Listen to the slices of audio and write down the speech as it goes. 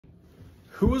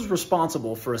Who is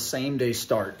responsible for a same-day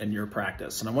start in your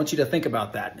practice? And I want you to think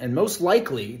about that. And most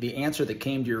likely, the answer that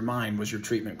came to your mind was your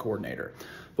treatment coordinator.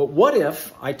 But what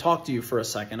if I talk to you for a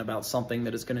second about something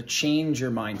that is going to change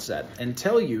your mindset and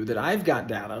tell you that I've got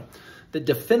data that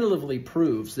definitively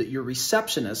proves that your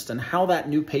receptionist and how that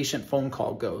new patient phone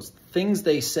call goes, things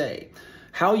they say,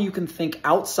 how you can think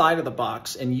outside of the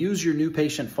box and use your new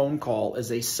patient phone call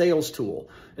as a sales tool,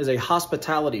 as a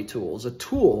hospitality tool, as a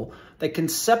tool that can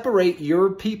separate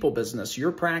your people business,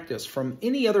 your practice from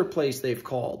any other place they've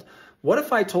called. What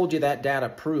if I told you that data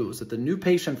proves that the new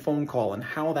patient phone call and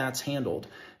how that's handled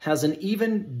has an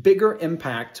even bigger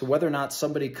impact to whether or not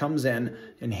somebody comes in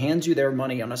and hands you their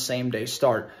money on a same-day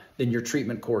start than your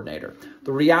treatment coordinator?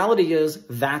 The reality is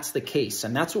that's the case,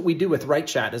 and that's what we do with Right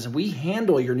Chat is we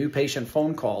handle your new patient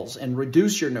phone calls and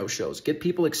reduce your no-shows, get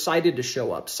people excited to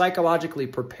show up, psychologically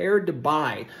prepared to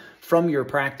buy from your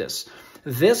practice.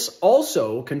 This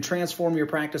also can transform your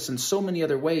practice in so many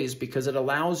other ways because it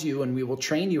allows you, and we will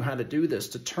train you how to do this,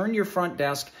 to turn your front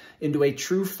desk into a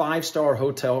true 5-star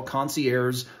hotel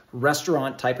concierge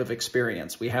restaurant type of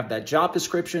experience. We have that job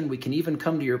description. We can even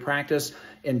come to your practice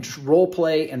and role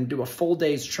play and do a full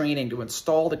day's training to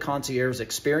install the concierge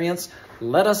experience.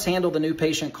 Let us handle the new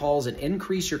patient calls and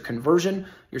increase your conversion,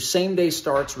 your same day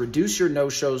starts, reduce your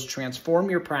no-shows, transform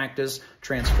your practice,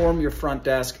 transform your front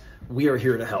desk. We are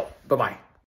here to help. Bye-bye.